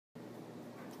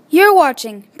You're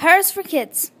watching Paris for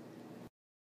Kids.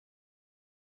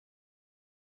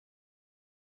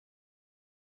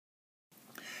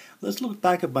 Let's look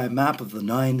back at my map of the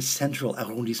 9 central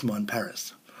arrondissements in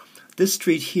Paris. This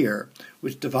street here,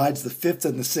 which divides the 5th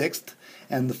and the 6th,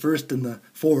 and the 1st and the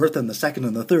 4th, and the 2nd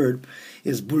and the 3rd,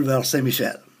 is Boulevard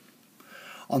Saint-Michel.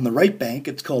 On the right bank,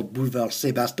 it's called Boulevard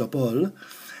Sébastopol,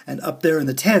 and up there in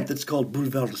the 10th, it's called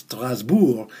Boulevard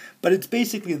Strasbourg, but it's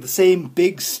basically the same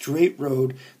big straight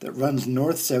road that runs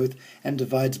north-south and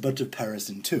divides much of Paris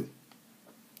in two.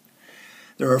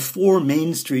 There are 4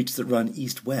 main streets that run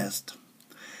east-west.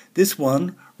 This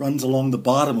one runs along the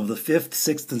bottom of the 5th,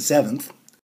 6th, and 7th.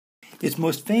 Its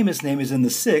most famous name is in the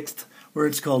 6th, where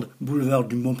it's called Boulevard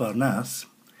du Montparnasse.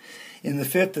 In the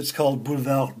 5th, it's called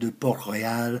Boulevard de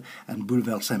Port-Royal and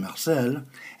Boulevard Saint-Marcel.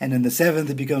 And in the 7th,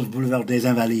 it becomes Boulevard des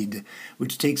Invalides,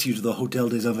 which takes you to the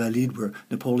Hôtel des Invalides where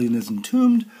Napoleon is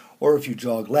entombed. Or if you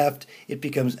jog left, it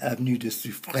becomes Avenue de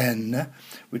Suffren,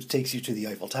 which takes you to the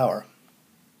Eiffel Tower.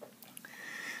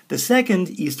 The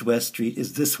second east-west street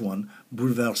is this one,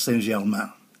 Boulevard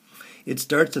Saint-Germain. It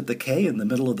starts at the quay in the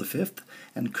middle of the 5th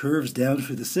and curves down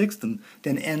through the 6th and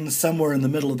then ends somewhere in the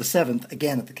middle of the 7th,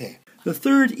 again at the quay. The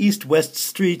third east-west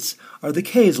streets are the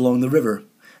quays along the river,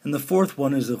 and the fourth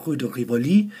one is the Rue de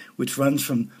Rivoli, which runs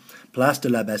from Place de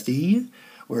la Bastille,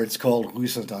 where it's called Rue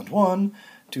Saint-Antoine,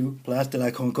 to Place de la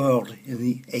Concorde in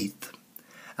the 8th.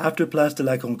 After Place de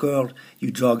la Concorde, you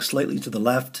jog slightly to the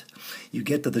left, you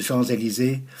get to the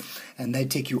Champs-Élysées, and they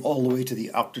take you all the way to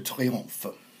the Arc de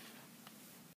Triomphe.